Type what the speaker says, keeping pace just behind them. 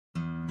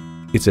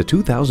It's a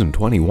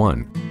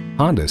 2021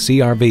 Honda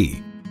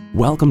CR-V.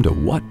 Welcome to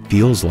what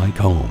feels like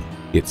home.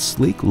 It's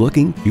sleek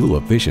looking, fuel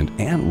efficient,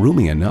 and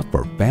roomy enough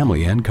for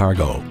family and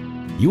cargo.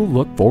 You'll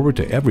look forward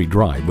to every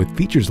drive with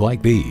features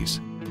like these: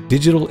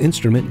 digital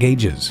instrument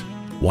gauges,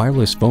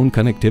 wireless phone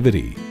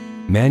connectivity,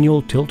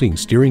 manual tilting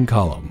steering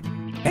column,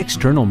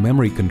 external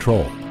memory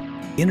control,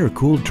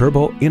 intercooled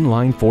turbo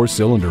inline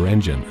 4-cylinder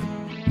engine,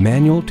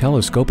 manual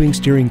telescoping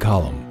steering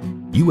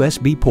column,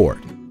 USB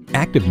port,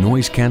 active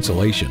noise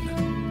cancellation,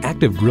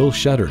 active grille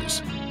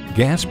shutters,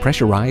 gas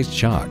pressurized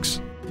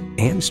shocks,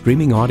 and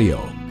streaming audio.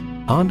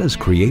 Honda's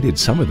created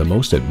some of the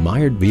most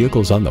admired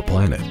vehicles on the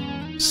planet.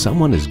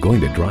 Someone is going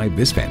to drive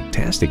this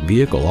fantastic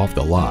vehicle off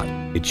the lot.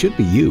 It should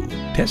be you.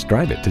 Test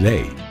drive it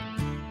today.